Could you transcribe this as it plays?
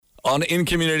On In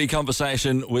Community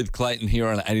Conversation with Clayton here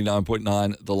on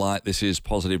 89.9 The Light. This is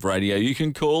Positive Radio. You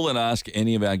can call and ask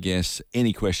any of our guests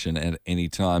any question at any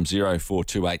time.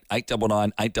 0428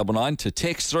 899 899 to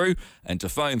text through and to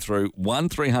phone through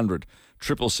 1300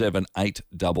 777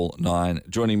 899.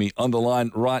 Joining me on the line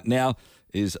right now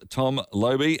is Tom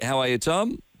Lobbe. How are you,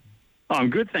 Tom? I'm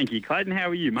good, thank you, Clayton. How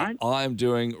are you, mate? I'm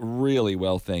doing really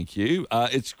well, thank you.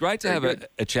 It's great to have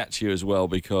a chat to you as well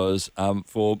because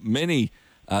for many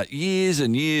years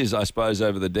and years, I suppose,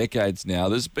 over the decades now,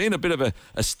 there's been a bit of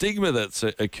a stigma that's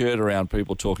occurred around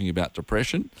people talking about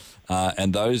depression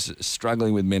and those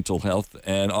struggling with mental health.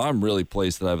 And I'm really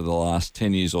pleased that over the last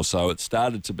 10 years or so, it's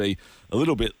started to be a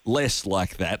little bit less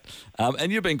like that.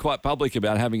 And you've been quite public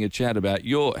about having a chat about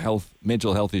your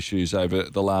mental health issues over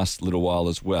the last little while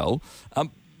as well.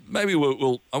 Maybe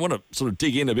I want to sort of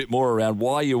dig in a bit more around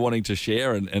why you're wanting to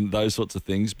share and those sorts of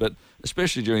things, but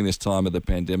especially during this time of the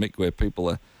pandemic where people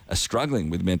are struggling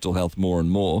with mental health more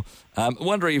and more. I'm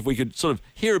wondering if we could sort of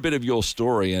hear a bit of your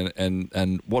story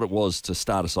and what it was to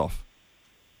start us off.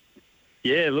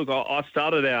 Yeah, look, I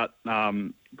started out, I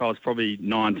was probably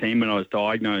 19 when I was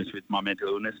diagnosed with my mental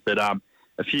illness, but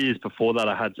a few years before that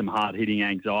I had some hard-hitting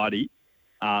anxiety.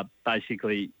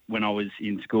 Basically, when I was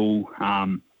in school,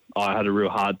 I had a real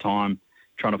hard time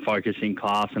trying to focus in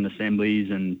class and assemblies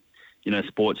and,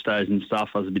 sports days and stuff.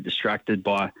 I was a bit distracted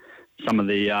by some of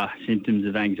the symptoms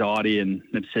of anxiety and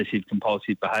obsessive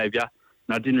compulsive behaviour.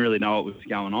 And I didn't really know what was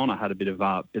going on. I had a bit of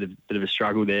a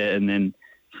struggle there and then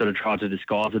sort of tried to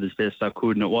disguise it as best I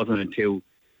could. And it wasn't until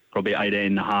probably 18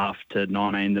 and a half to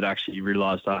 19 that I actually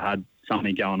realised I had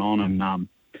something going on. And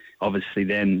obviously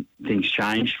then things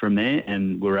changed from there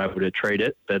and we were able to treat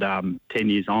it. But 10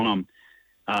 years on,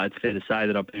 it's fair to say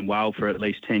that I've been well for at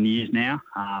least 10 years now,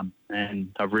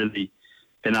 and I've really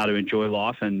been able to enjoy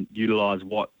life and utilise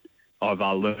what I've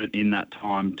learned in that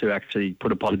time to actually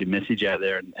put a positive message out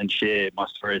there and share my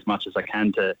story as much as I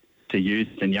can to youth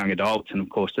and young adults, and of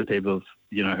course to people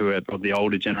who are of the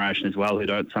older generation as well who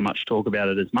don't so much talk about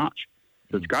it as much.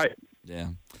 So it's great. Yeah.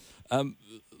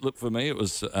 Look, for me, it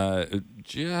was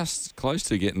just close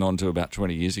to getting on to about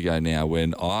 20 years ago now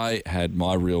when I had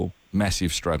my real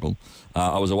massive struggle.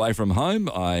 I was away from home.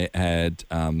 I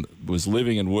was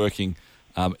living and working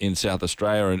in South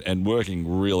Australia and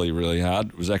working really, really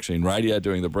hard. Was actually in radio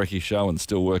doing the Brekkie show and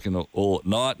still working all at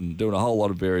night and doing a whole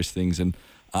lot of various things. And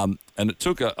it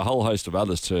took a whole host of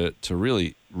others to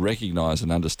really recognise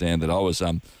and understand that I was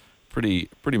pretty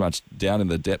much down in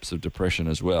the depths of depression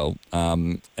as well.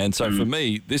 And so for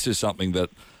me, this is something that,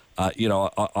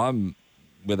 I'm,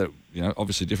 whether,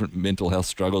 obviously different mental health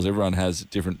struggles, everyone has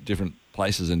different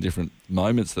places and different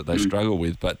moments that they struggle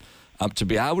with, but to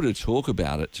be able to talk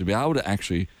about it, to be able to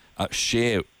actually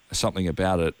share something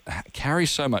about it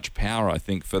carries so much power, I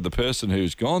think, for the person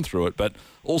who's gone through it, but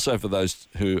also for those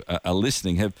who are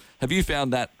listening. Have you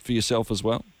found that for yourself as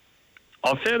well?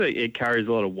 I've found it carries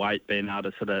a lot of weight being able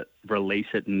to sort of release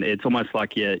it, and it's almost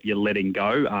like you're letting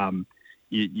go.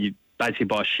 You basically,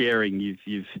 by sharing,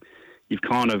 you've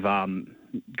kind of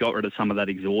got rid of some of that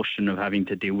exhaustion of having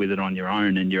to deal with it on your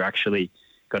own, and you're actually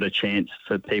got a chance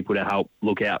for people to help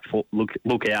look out for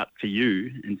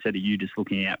you instead of you just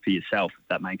looking out for yourself, if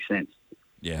that makes sense.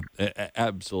 Yeah,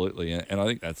 absolutely, and I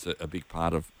think that's a big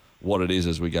part of what it is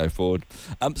as we go forward.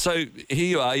 So here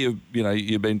you are,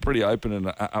 you've been pretty open and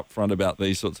upfront about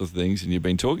these sorts of things, and you've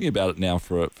been talking about it now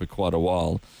for quite a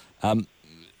while.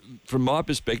 From my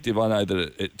perspective, I know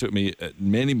that it took me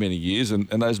many, many years, and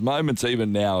those moments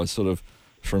even now are sort of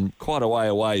from quite a way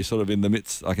away, sort of in the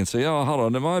midst. I can see, hold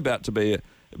on, am I about to be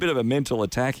a bit of a mental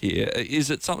attack here?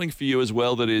 Is it something for you as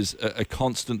well that is a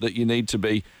constant that you need to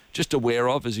be just aware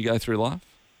of as you go through life?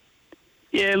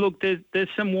 Yeah, look, there's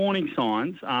some warning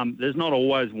signs. There's not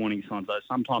always warning signs, though.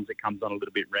 Sometimes it comes on a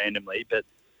little bit randomly, but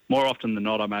more often than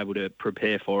not, I'm able to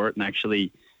prepare for it and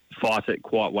actually fight it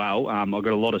quite well. I've got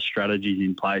a lot of strategies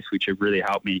in place which have really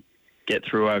helped me get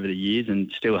through over the years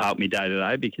and still help me day to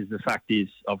day, because the fact is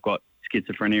I've got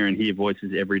schizophrenia and hear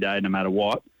voices every day no matter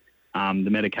what. The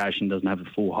medication doesn't have a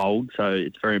full hold, so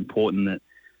it's very important that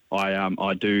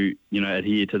I do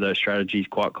adhere to those strategies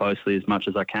quite closely as much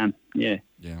as I can. Yeah.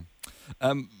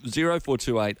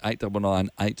 0428 899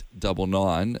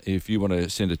 899 if you want to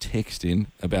send a text in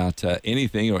about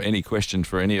anything or any question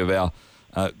for any of our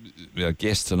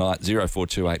guests tonight.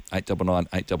 0428 899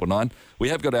 899. We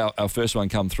have got our first one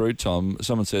come through, Tom.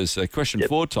 Someone says, a question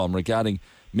for Tom regarding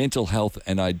mental health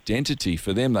and identity.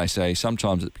 For them, they say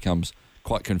sometimes it becomes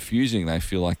quite confusing. They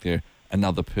feel like they're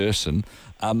another person.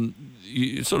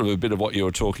 Sort of a bit of what you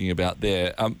were talking about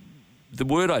there. The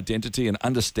word identity and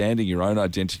understanding your own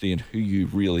identity and who you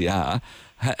really are,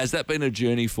 Has that been a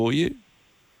journey for you?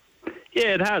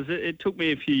 Yeah, it has. It took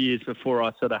me a few years before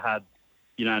I sort of had,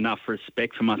 enough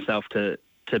respect for myself to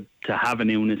have an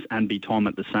illness and be Tom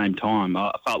at the same time.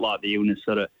 I felt like the illness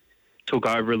sort of took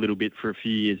over a little bit for a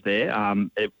few years there.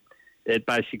 It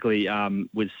basically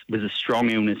was a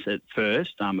strong illness at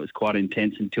first. It was quite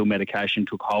intense until medication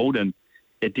took hold, and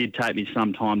it did take me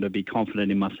some time to be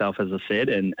confident in myself, as I said,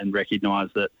 and recognise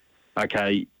that,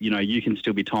 okay, you can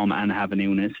still be Tom and have an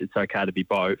illness. It's okay to be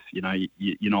both.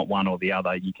 You're not one or the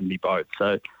other. You can be both.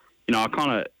 So, I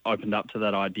kind of opened up to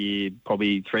that idea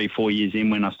probably 3-4 years in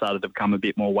when I started to become a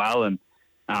bit more well and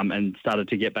started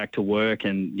to get back to work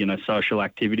and, social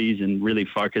activities and really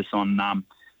focus on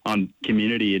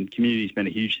community. And community's been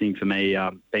a huge thing for me,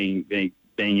 being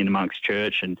in amongst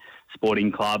church and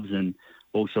sporting clubs and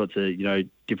all sorts of,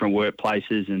 different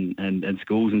workplaces and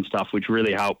schools and stuff, which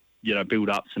really help, build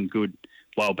up some good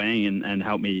well-being and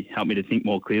help me to think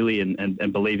more clearly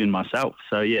and believe in myself.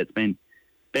 So, yeah, it's been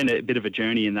a bit of a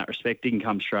journey in that respect. Didn't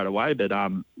come straight away, but I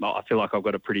feel like I've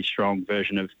got a pretty strong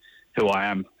version of who I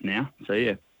am now. So,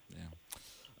 yeah.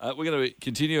 We're going to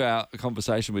continue our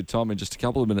conversation with Tom in just a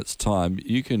couple of minutes' time.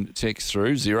 You can text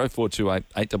through 0428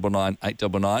 899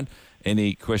 899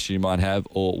 any question you might have,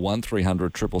 or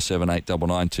 1300 777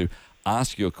 899 to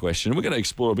ask your question. We're going to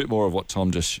explore a bit more of what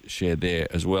Tom just shared there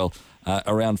as well,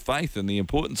 around faith and the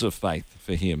importance of faith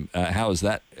for him. How has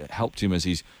that helped him as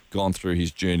he's gone through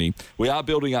his journey? We are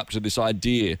building up to this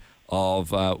idea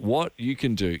of what you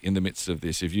can do in the midst of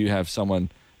this. If you have someone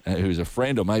who's a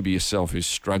friend or maybe yourself who's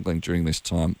struggling during this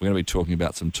time, we're going to be talking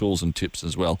about some tools and tips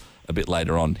as well a bit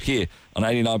later on here on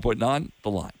 89.9 The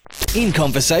Light. In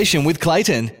conversation with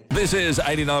Clayton. This is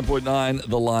 89.9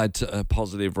 The Light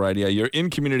Positive Radio. You're in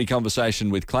community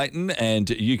conversation with Clayton, and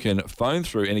you can phone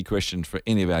through any question for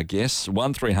any of our guests,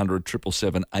 1300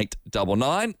 777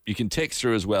 899. You can text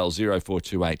through as well,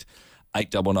 0428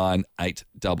 899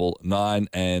 899.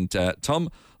 And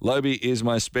Tom Lobbe is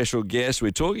my special guest.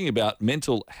 We're talking about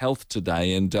mental health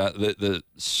today and the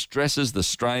stresses, the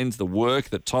strains, the work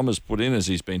that Tom has put in as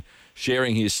he's been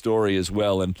sharing his story as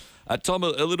well. And Tom,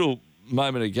 a little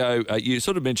moment ago, you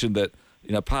sort of mentioned that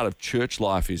part of church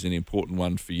life is an important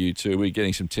one for you too. We're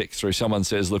getting some text through. Someone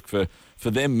says, look, for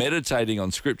them, meditating on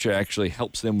Scripture actually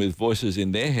helps them with voices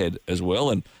in their head as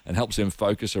well and helps them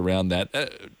focus around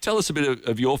that. Tell us a bit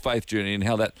of your faith journey and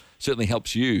how that certainly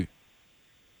helps you.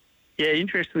 Yeah,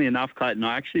 interestingly enough, Clayton,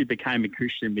 I actually became a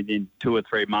Christian within 2 or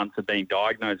 3 months of being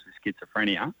diagnosed with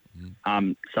schizophrenia.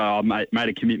 So I made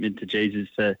a commitment to Jesus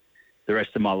for the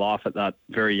rest of my life at that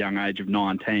very young age of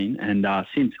 19. And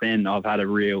since then, I've had a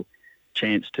real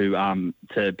chance to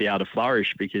be able to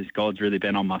flourish because God's really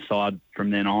been on my side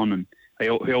from then on. And he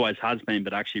always has been,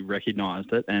 but actually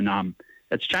recognised it. And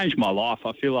it's changed my life.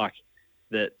 I feel like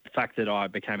that the fact that I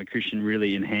became a Christian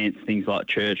really enhanced things like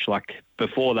church. Like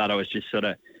before that, I was just sort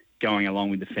of going along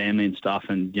with the family and stuff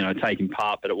and, taking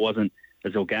part, but it wasn't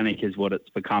as organic as what it's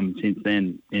become since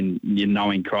then in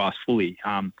knowing Christ fully.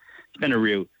 It's been a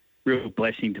real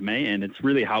blessing to me, and it's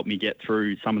really helped me get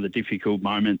through some of the difficult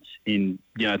moments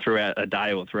throughout a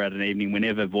day or throughout an evening.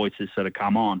 Whenever voices sort of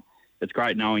come on, it's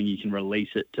great knowing you can release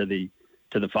it to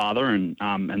the Father and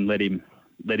let him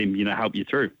help you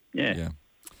through. Yeah.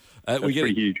 That's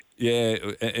pretty huge. Yeah,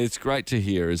 it's great to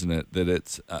hear, isn't it, that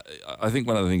it's, I think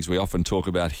one of the things we often talk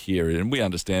about here, and we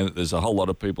understand that there's a whole lot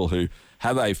of people who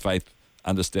have a faith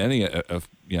understanding of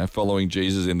following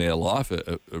Jesus in their life,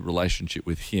 a relationship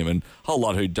with him, and a whole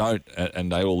lot who don't,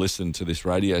 and they all listen to this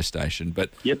radio station.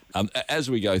 But as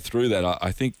we go through that,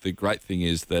 I think the great thing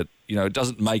is that, it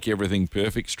doesn't make everything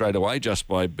perfect straight away just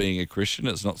by being a Christian.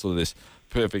 It's not sort of this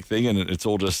perfect thing, and it's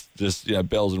all just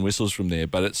bells and whistles from there.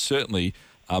 But it's certainly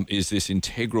is this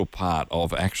integral part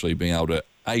of actually being able to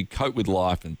cope with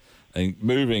life and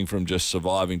moving from just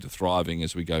surviving to thriving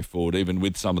as we go forward, even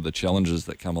with some of the challenges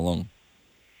that come along.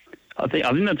 I think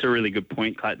that's a really good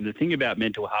point, Clayton. The thing about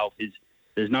mental health is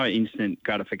there's no instant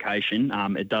gratification.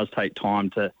 It does take time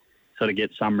to sort of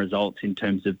get some results in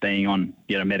terms of being on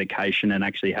medication and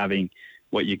actually having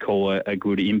what you call a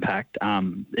good impact.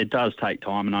 It does take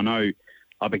time, and I know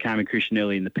I became a Christian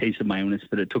early in the piece of my illness,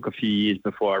 but it took a few years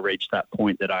before I reached that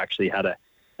point that I actually had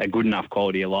a good enough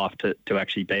quality of life to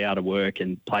actually be able to work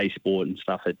and play sport and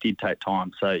stuff. It did take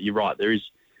time. So you're right. There's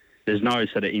no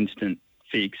sort of instant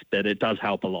fix, but it does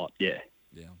help a lot. Yeah.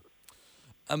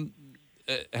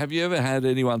 Have you ever had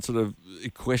anyone sort of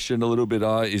question a little bit,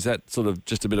 is that sort of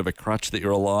just a bit of a crutch that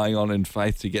you're relying on in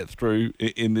faith to get through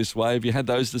in this way? Have you had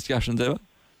those discussions ever?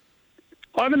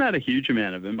 I haven't had a huge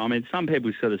amount of them. I mean, some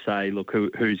people sort of say, look,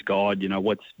 who's God?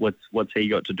 What's he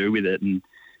got to do with it? And,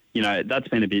 that's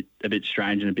been a bit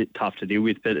strange and a bit tough to deal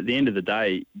with. But at the end of the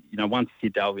day, once you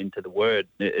delve into the word,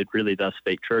 it really does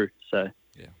speak true. So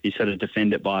you sort of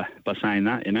defend it by saying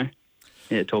that,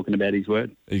 talking about his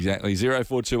word. Exactly.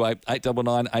 0428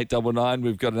 899 899.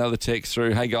 We've got another text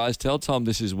through. Hey guys, tell Tom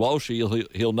this is Walshy.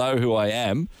 He'll know who I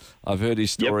am. I've heard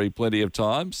his story plenty of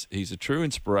times. He's a true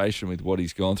inspiration with what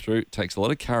he's gone through. It takes a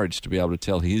lot of courage to be able to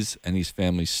tell his and his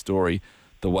family's story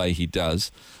the way he does.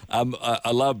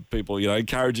 I love people,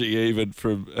 encouraging you even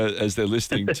from as they're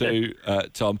listening to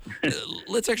Tom.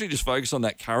 Let's actually just focus on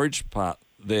that courage part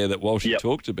there that Walshy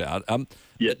talked about.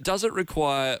 Does it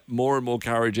require more and more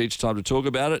courage each time to talk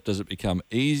about it? Does it become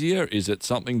easier? Is it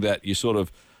something that you sort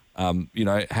of,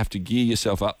 have to gear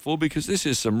yourself up for? Because this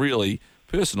is some really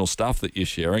personal stuff that you're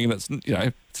sharing, and it's,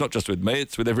 it's not just with me,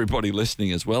 it's with everybody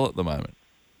listening as well at the moment.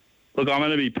 Look, I'm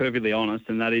going to be perfectly honest,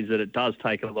 and that is that it does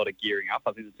take a lot of gearing up.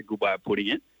 I think that's a good way of putting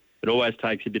it. It always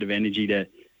takes a bit of energy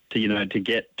to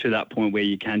get to that point where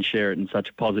you can share it in such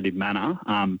a positive manner.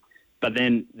 But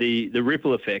then the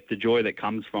ripple effect, the joy that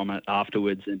comes from it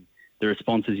afterwards, and the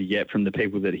responses you get from the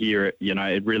people that hear it,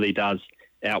 it really does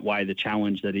outweigh the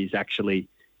challenge that is actually,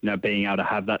 being able to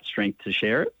have that strength to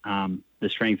share it. The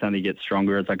strength only gets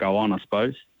stronger as I go on, I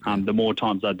suppose. The more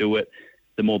times I do it,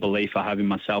 the more belief I have in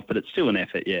myself, but it's still an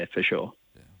effort, for sure.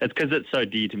 Yeah. It's because it's so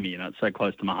dear to me, it's so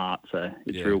close to my heart, so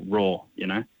it's real raw,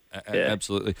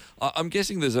 Absolutely. I'm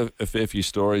guessing there's a fair few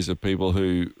stories of people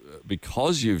who,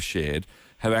 because you've shared,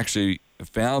 have actually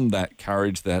found that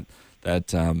courage, that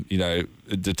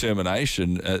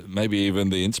determination, maybe even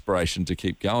the inspiration to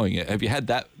keep going. Have you had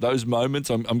those moments?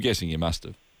 I'm guessing you must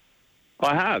have.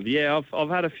 I have, yeah. I've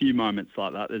had a few moments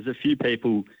like that. There's a few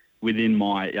people within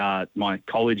my my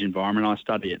college environment. I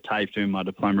study at TAFE doing my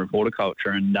diploma of horticulture,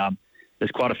 and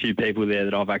there's quite a few people there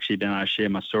that I've actually been able to share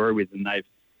my story with, and they've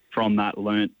from that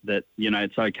learnt that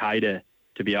it's okay to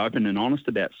be open and honest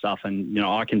about stuff, and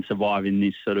I can survive in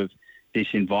this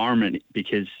environment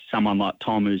because someone like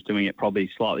Tom, who's doing it probably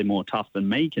slightly more tough than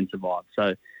me, can survive.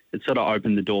 So it sort of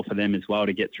opened the door for them as well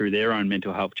to get through their own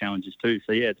mental health challenges too.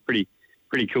 So it's pretty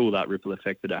cool, that ripple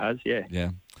effect that it has.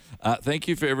 Yeah. Thank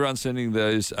you for everyone sending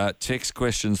those text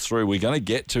questions through. We're going to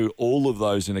get to all of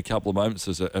those in a couple of moments.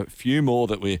 There's a few more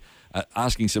that we're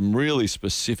asking some really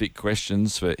specific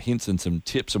questions for hints and some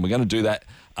tips, and we're going to do that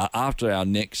after our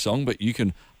next song. But you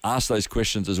can ask those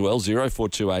questions as well.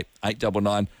 0428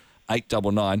 899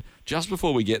 899. Just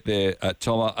before we get there,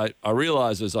 Tom, I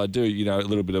realise as I do, a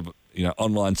little bit of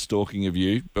online stalking of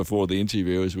you before the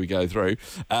interview as we go through,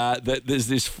 that there's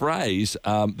this phrase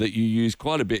that you use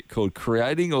quite a bit called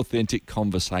creating authentic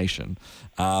conversation.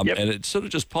 And it sort of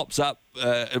just pops up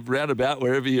round about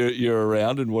wherever you're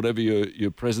around and whatever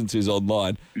your presence is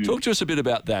online. Talk to us a bit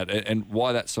about that and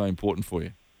why that's so important for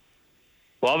you.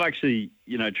 Well, I've actually,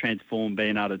 transformed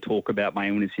being able to talk about my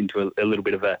illness into a little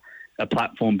bit of a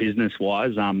platform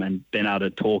business-wise, and been able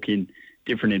to talk in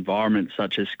different environments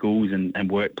such as schools and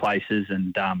workplaces,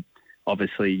 and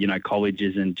obviously,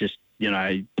 colleges, and just,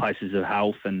 places of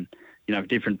health, and,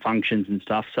 different functions and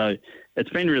stuff. So it's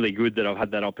been really good that I've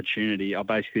had that opportunity. I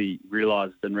basically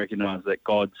realised and recognised that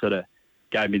God sort of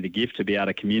gave me the gift to be able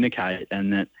to communicate,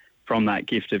 and that from that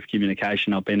gift of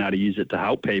communication, I've been able to use it to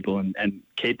help people and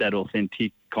keep that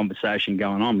authentic conversation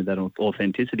going on with that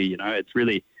authenticity. It's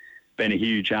really been a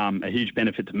huge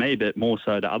benefit to me, but more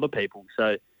so to other people.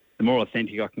 So the more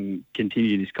authentic I can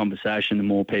continue this conversation, the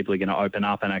more people are going to open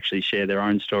up and actually share their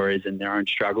own stories and their own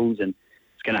struggles, and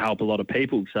it's going to help a lot of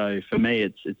people. So for me,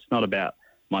 it's not about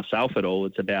myself at all.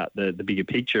 It's about the bigger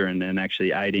picture and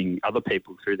actually aiding other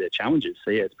people through their challenges.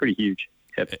 So it's pretty huge.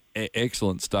 Yep.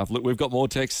 Excellent stuff. Look, we've got more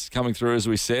texts coming through, as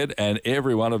we said, and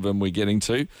every one of them we're getting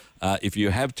to. If you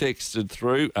have texted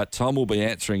through, Tom will be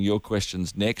answering your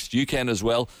questions next. You can as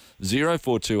well.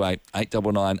 0428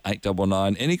 899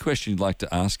 899. Any question you'd like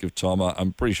to ask of Tom,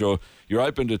 I'm pretty sure you're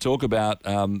open to talk about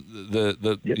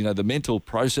the mental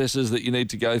processes that you need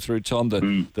to go through, Tom,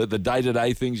 the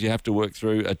day-to-day things you have to work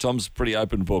through. Tom's a pretty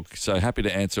open book, so happy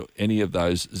to answer any of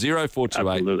those.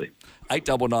 0428 Absolutely.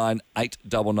 899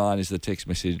 899 is the text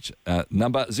message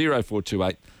number.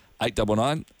 0428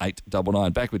 899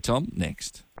 899. Back with Tom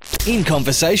next. In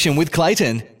Conversation with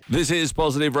Clayton. This is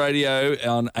Positive Radio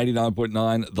on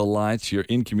 89.9 The Lights. You're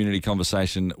in community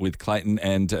conversation with Clayton,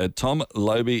 and Tom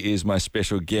Lobbe is my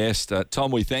special guest.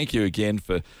 Tom, we thank you again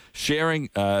for sharing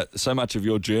so much of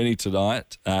your journey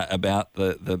tonight about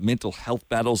the mental health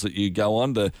battles that you go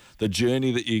on, the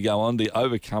journey that you go on, the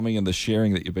overcoming and the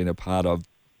sharing that you've been a part of.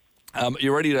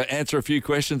 You ready to answer a few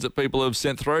questions that people have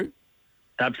sent through?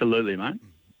 Absolutely, mate.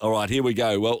 All right, here we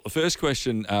go. Well, the first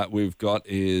question we've got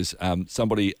is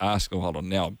somebody asked, hold on,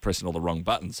 now I'm pressing all the wrong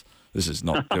buttons. This is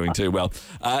not doing too well.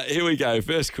 Here we go.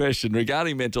 First question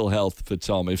regarding mental health for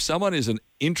Tom. If someone is an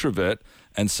introvert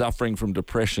and suffering from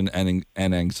depression and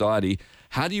anxiety,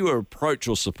 how do you approach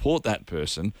or support that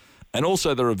person? And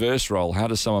also the reverse role, how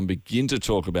does someone begin to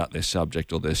talk about their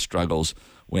subject or their struggles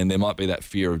when there might be that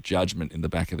fear of judgment in the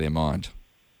back of their mind?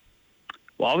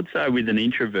 Well, I would say with an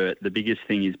introvert, the biggest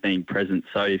thing is being present.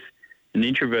 So if an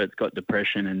introvert's got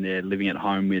depression and they're living at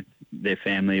home with their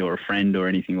family or a friend or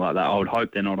anything like that, I would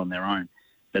hope they're not on their own.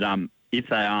 But if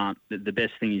they aren't, the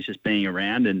best thing is just being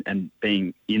around and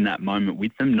being in that moment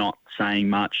with them, not saying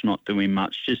much, not doing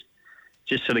much, just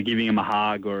sort of giving them a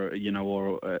hug or, you know,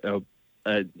 or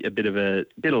a bit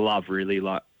of love, really,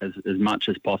 like as much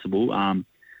as possible.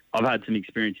 I've had some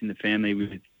experience in the family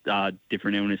with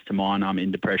different illness to mine. I'm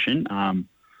in depression,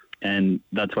 and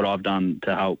that's what I've done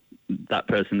to help that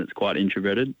person that's quite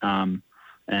introverted,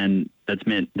 and that's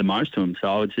meant the most to them. So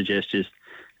I would suggest just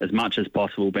as much as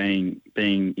possible being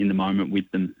in the moment with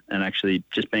them and actually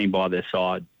just being by their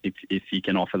side if you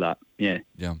can offer that. Yeah.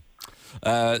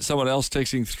 Someone else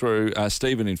texting through,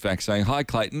 Stephen, in fact, saying, "Hi,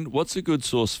 Clayton. What's a good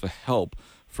source for help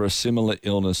for a similar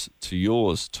illness to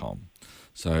yours, Tom?"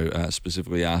 So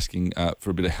specifically asking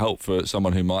for a bit of help for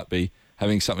someone who might be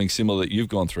having something similar that you've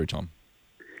gone through, Tom.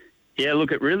 Yeah,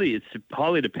 look, it's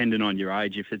highly dependent on your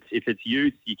age. If it's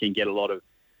youth, you can get a lot of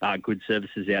good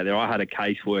services out there. I had a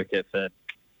caseworker for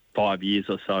 5 years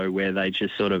or so where they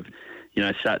just sort of, you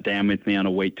know, sat down with me on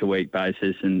a week-to-week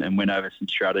basis and went over some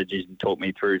strategies and taught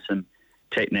me through some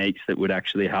techniques that would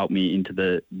actually help me into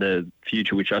the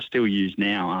future, which I still use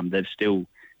now. They've still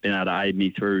been able to aid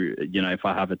me through, you know, if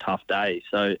I have a tough day.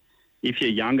 So if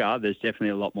you're younger, there's definitely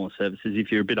a lot more services.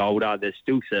 If you're a bit older, there's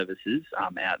still services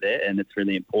out there, and it's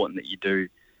really important that you do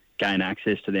gain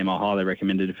access to them. I highly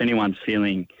recommend it. If anyone's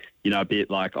feeling, you know, a bit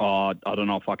like, oh, I don't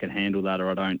know if I can handle that, or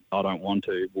I don't want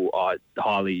to, well, I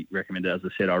highly recommend it. As I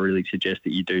said, I really suggest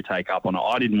that you do take up on it.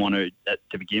 I didn't want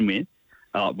to begin with.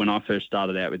 When I first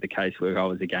started out with the casework, I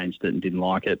was against it and didn't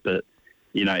like it. But,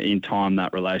 you know, in time,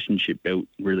 that relationship built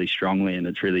really strongly, and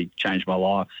it's really changed my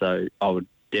life. So I would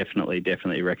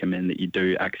definitely recommend that you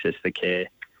do access the care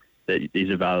that is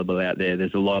available out there.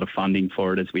 There's a lot of funding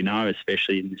for it, as we know,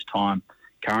 especially in this time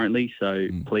currently. So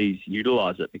please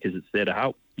utilise it because it's there to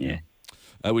help. Yeah.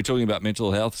 We're talking about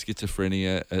mental health,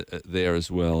 schizophrenia there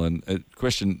as well. And a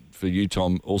question for you,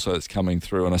 Tom, also that's coming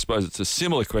through, and I suppose it's a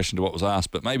similar question to what was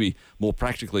asked, but maybe more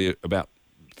practically about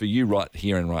for you right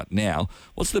here and right now.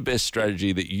 What's the best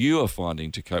strategy that you are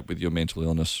finding to cope with your mental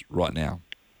illness right now?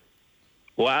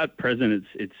 Well, at present,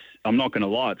 it's I'm not going to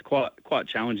lie, it's quite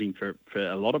challenging for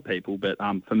a lot of people. But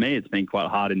for me, it's been quite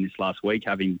hard in this last week,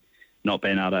 having not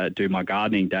been able to do my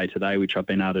gardening day to day, which I've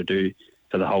been able to do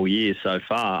for the whole year so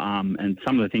far. And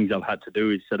some of the things I've had to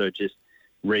do is sort of just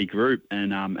regroup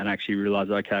and actually realise,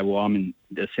 okay, well, I'm in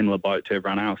a similar boat to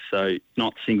everyone else. So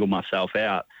not single myself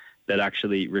out, but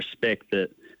actually respect that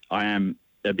I am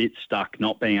a bit stuck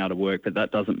not being able to work, but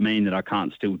that doesn't mean that I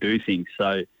can't still do things.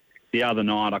 So the other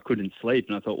night I couldn't sleep,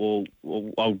 and I thought,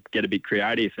 well, I'll get a bit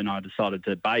creative, and I decided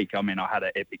to bake. I mean, I had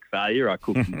an epic failure. I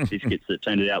cooked some biscuits that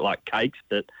turned out like cakes,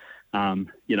 but,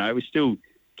 you know, it was still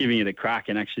giving it a crack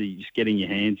and actually just getting your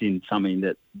hands in something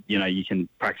that, you know, you can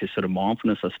practice sort of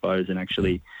mindfulness, I suppose, and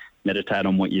actually meditate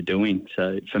on what you're doing.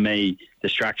 So for me,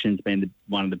 distraction's been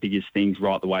one of the biggest things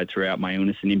right the way throughout my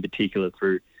illness, and in particular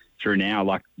through now.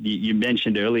 Like you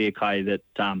mentioned earlier, Clay, that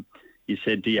you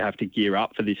said, do you have to gear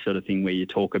up for this sort of thing where you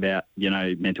talk about, you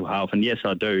know, mental health? And yes,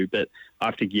 I do, but I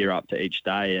have to gear up to each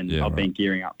day, and I've been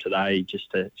gearing up today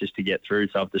just to get through.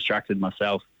 So I've distracted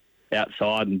myself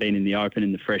outside and been in the open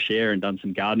in the fresh air and done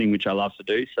some gardening, which I love to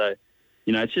do. So,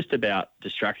 you know, it's just about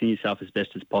distracting yourself as best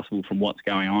as possible from what's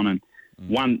going on. And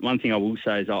one thing I will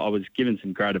say is I was given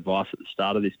some great advice at the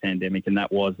start of this pandemic, and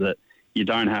that was that you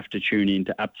don't have to tune in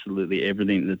to absolutely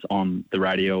everything that's on the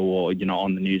radio or, you know,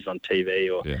 on the news on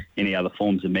TV or any other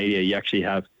forms of media. You actually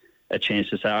have a chance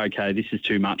to say, okay, this is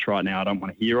too much right now. I don't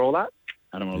want to hear all that.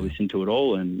 I don't want to listen to it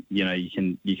all. And, you know, you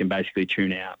can basically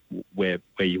tune out where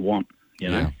you want, you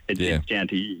know. It's down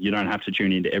to you. You don't have to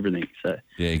tune into everything. So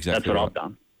exactly that's what I've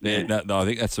done. Yeah, no, I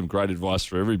think that's some great advice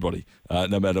for everybody,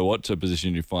 no matter what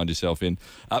position you find yourself in.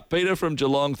 Peter from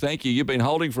Geelong, thank you. You've been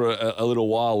holding for a little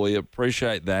while. We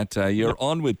appreciate that. You're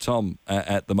on with Tom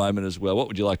at the moment as well. What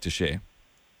would you like to share?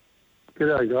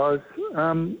 G'day,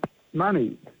 guys.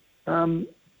 Money.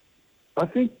 I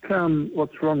think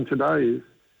what's wrong today is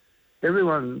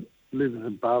everyone lives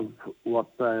above what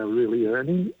they are really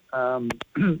earning.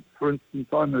 For instance,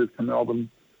 I moved to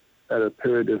Melbourne at a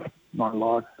period of my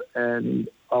life, and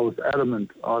I was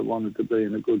adamant I wanted to be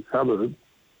in a good suburb,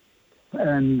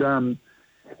 and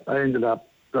I ended up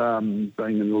being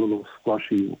in a little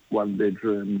squashy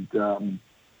one-bedroom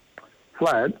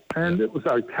flat, and it was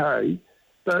okay.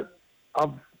 But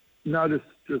I've noticed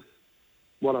just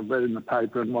what I've read in the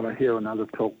paper and what I hear on other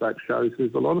talkback shows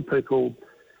is a lot of people,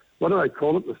 what do they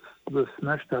call it, the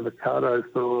smashed avocado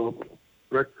for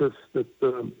breakfast at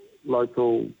the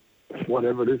local,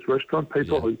 whatever it is, restaurant.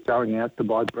 People are going out to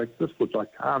buy breakfast, which I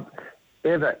can't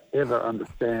ever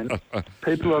understand.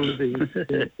 People are living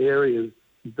in areas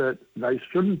that they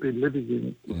shouldn't be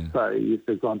living in, say, if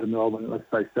they've gone to Melbourne, let's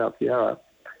say South Yarra.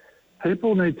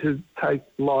 People need to take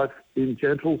life in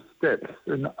gentle steps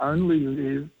and only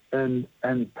live and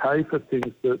pay for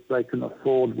things that they can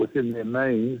afford within their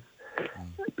means,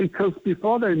 because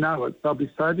before they know it, they'll be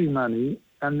saving money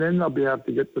and then they'll be able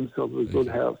to get themselves a good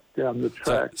house down the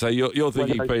track. So you're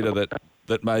thinking, Peter,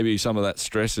 that maybe some of that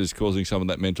stress is causing some of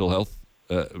that mental health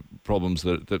problems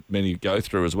that many go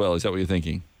through as well. Is that what you're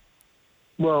thinking?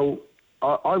 Well,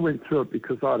 I went through it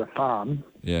because I had a farm.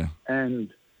 Yeah.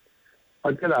 And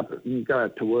I'd get up and go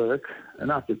out to work,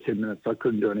 and after 10 minutes I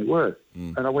couldn't do any work.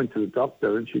 And I went to the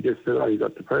doctor and she just said, "Oh, you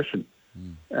got depression."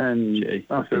 And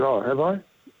I said, "Oh, have I?"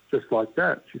 Just like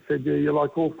that. She said, "Yeah, you're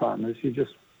like all farmers. You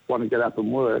just want to get up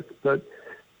and work." But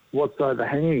what's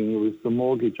overhanging was the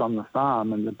mortgage on the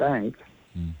farm and the bank.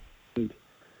 And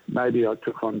maybe I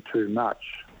took on too much.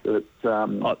 But,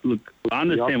 look, I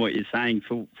understand what you're saying.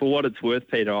 For what it's worth,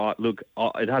 Peter,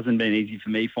 it hasn't been easy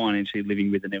for me financially living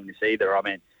with an illness either. I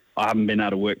mean, I haven't been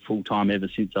able to work full-time ever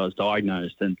since I was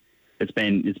diagnosed, and it's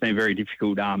been very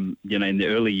difficult, in the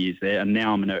early years there, and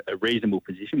now I'm in a reasonable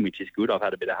position, which is good. I've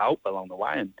had a bit of help along the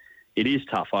way, and it is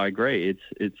tough, I agree.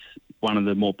 It's one of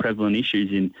the more prevalent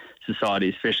issues in society,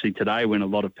 especially today when a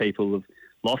lot of people have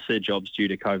lost their jobs due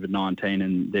to COVID-19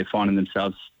 and they're finding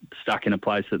themselves stuck in a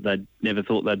place that they never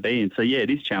thought they'd be in. So, yeah,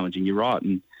 it is challenging, you're right,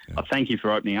 and I thank you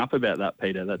for opening up about that,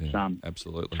 Peter. That's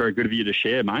absolutely. It's very good of you to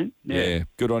share, mate. Yeah,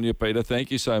 good on you, Peter. Thank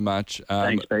you so much.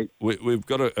 Thanks, Pete. We've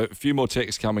got a few more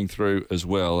texts coming through as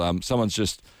well. Someone's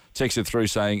just texted through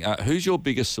saying, who's your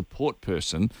biggest support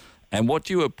person and what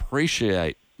do you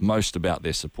appreciate most about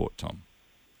their support, Tom?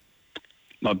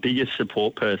 My biggest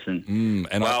support person.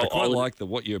 And I quite like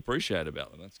what you appreciate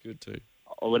about them. That's good too.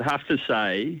 I would have to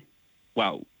say,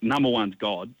 well, number one's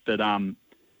God, but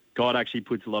God actually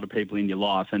puts a lot of people in your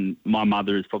life, and my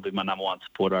mother is probably my number one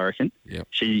support, I reckon. Yep.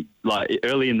 She,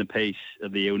 early in the piece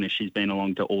of the illness, she's been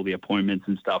along to all the appointments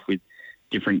and stuff with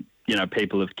different,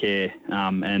 people of care,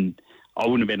 and I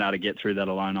wouldn't have been able to get through that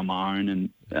alone on my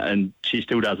own, and she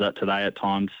still does that today at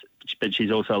times, but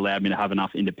she's also allowed me to have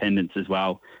enough independence as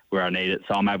well where I need it,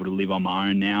 so I'm able to live on my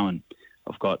own now, and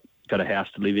I've got a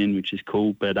house to live in, which is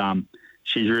cool, but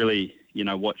she's really,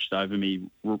 watched over me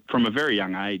from a very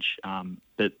young age,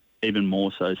 but even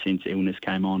more so since illness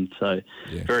came on. So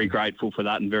very grateful for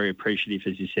that and very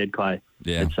appreciative, as you said, Clay.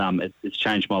 Yeah. It's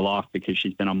changed my life because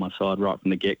she's been on my side right from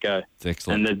the get-go. It's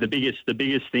excellent. And the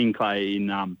biggest thing, Clay,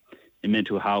 in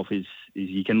mental health is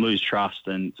you can lose trust,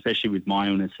 and especially with my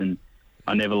illness, and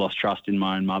I never lost trust in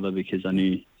my own mother because I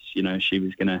knew she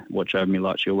was going to watch over me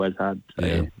like she always had. So,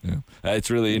 yeah. It's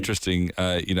really interesting.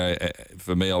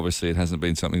 For me, obviously, it hasn't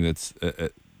been something that's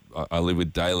I live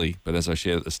with daily. But as I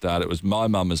shared at the start, it was my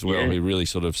mum as well who really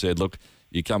sort of said, "Look,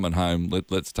 you're coming home.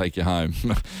 Let's take you home,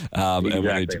 and we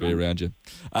need to be around you."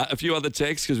 A few other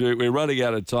texts because we're running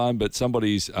out of time. But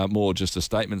somebody's more just a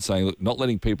statement saying, "Look, not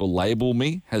letting people label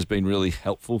me has been really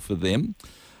helpful for them."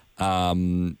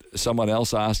 Someone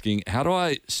else asking, how do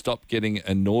I stop getting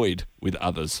annoyed with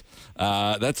others?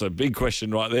 That's a big question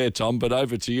right there, Tom, but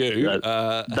over to you.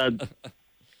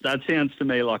 That sounds to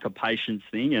me like a patience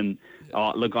thing. And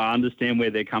look, I understand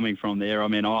where they're coming from there. I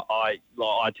mean, I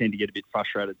tend to get a bit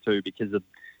frustrated too because of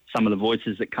some of the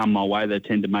voices that come my way. They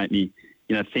tend to make me,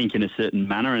 think in a certain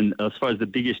manner. And I suppose the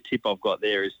biggest tip I've got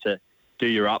there is to do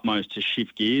your utmost to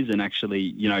shift gears and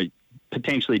actually,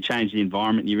 potentially change the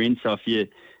environment you're in. So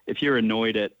if you're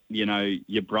annoyed at,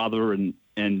 your brother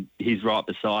and he's right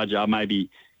beside you,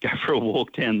 maybe go for a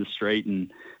walk down the street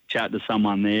and chat to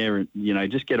someone there and,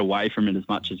 just get away from it as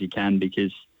much as you can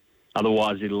because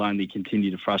otherwise it'll only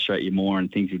continue to frustrate you more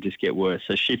and things will just get worse.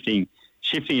 So shifting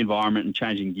environment and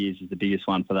changing gears is the biggest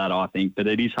one for that, I think. But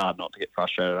it is hard not to get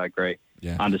frustrated, I agree.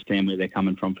 Yeah. I understand where they're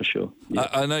coming from for sure. Yeah.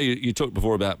 I know you talked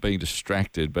before about being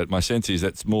distracted, but my sense is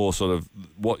that's more sort of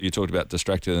what you talked about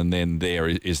distracted and then there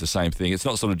is the same thing. It's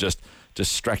not sort of just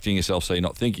distracting yourself so you're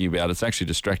not thinking about it. It's actually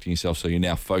distracting yourself so you're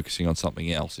now focusing on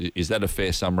something else. Is that a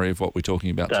fair summary of what we're talking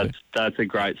about? That's a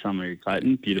great summary,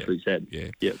 Clayton. Beautifully said. Yeah.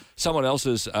 Yep. Someone else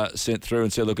has sent through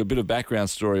and said, look, a bit of background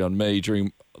story on me.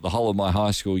 During the whole of my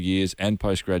high school years and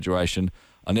post-graduation,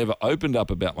 I never opened up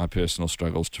about my personal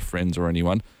struggles to friends or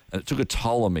anyone, and it took a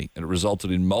toll on me, and it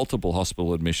resulted in multiple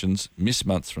hospital admissions, missed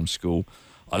months from school.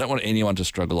 I don't want anyone to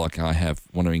struggle like I have.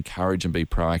 I want to encourage and be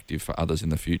proactive for others in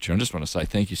the future. I just want to say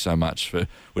thank you so much for,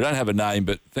 we don't have a name,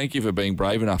 but thank you for being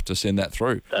brave enough to send that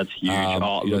through. That's huge.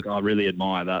 I really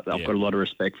admire that. I've got a lot of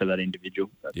respect for that individual.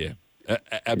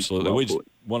 Absolutely. We just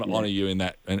want to honour you in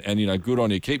that. And good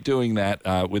on you. Keep doing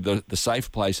that with the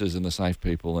safe places and the safe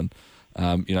people. And,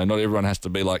 not everyone has to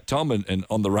be like Tom and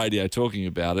on the radio talking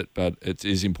about it, but it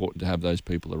is important to have those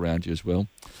people around you as well.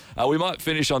 We might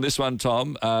finish on this one,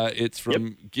 Tom. It's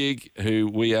from Gig, who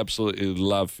we absolutely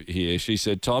love here. She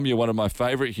said, Tom, you're one of my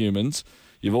favourite humans.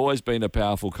 You've always been a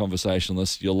powerful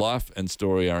conversationalist. Your life and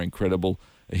story are incredible,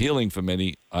 a healing for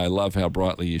many. I love how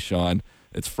brightly you shine.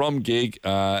 It's from Gig,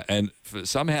 and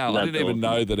somehow I didn't even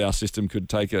know that our system could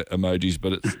take emojis,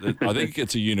 but I think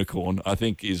it's a unicorn, I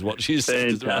think is what she's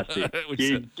saying. Fantastic.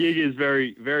 Gig is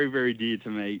very, very, very dear to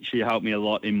me. She helped me a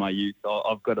lot in my youth.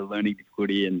 I've got a learning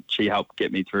difficulty, and she helped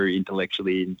get me through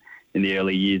intellectually in the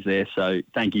early years there. So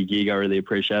thank you, Gig. I really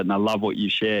appreciate it, and I love what you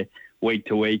share week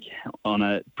to week on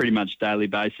a pretty much daily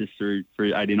basis through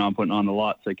 89.9 The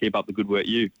Light. So keep up the good work,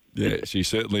 you. Yeah, she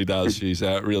certainly does. She's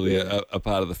really a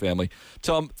part of the family.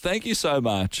 Tom, thank you so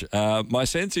much. My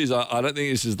sense is I don't think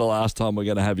this is the last time we're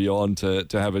going to have you on to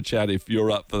have a chat if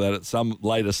you're up for that at some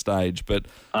later stage. But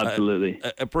absolutely.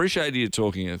 Appreciate you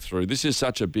talking it through. This is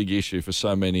such a big issue for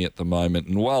so many at the moment.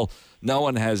 And while no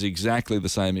one has exactly the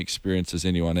same experience as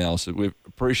anyone else, we've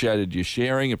appreciated you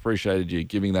sharing, appreciated you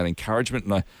giving that encouragement.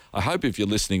 And I hope if you're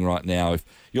listening right now, if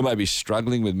you're maybe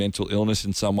struggling with mental illness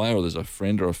in some way, or there's a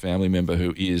friend or a family member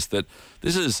who is, that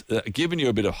this is giving you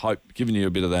a bit of hope, giving you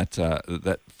a bit of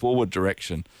that forward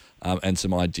direction and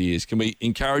some ideas. Can we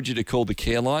encourage you to call the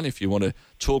care line if you want to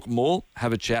talk more,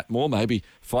 have a chat more, maybe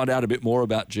find out a bit more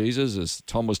about Jesus, as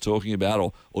Tom was talking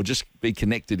about, or just be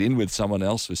connected in with someone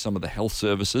else, with some of the health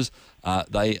services.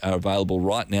 They are available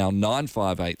right now,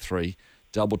 9583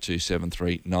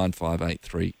 2273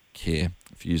 9583 care,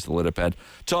 if you use the letter pad.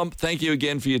 Tom, thank you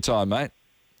again for your time, mate.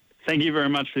 Thank you very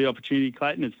much for the opportunity,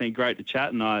 Clayton. It's been great to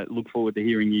chat, and I look forward to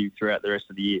hearing you throughout the rest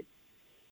of the year.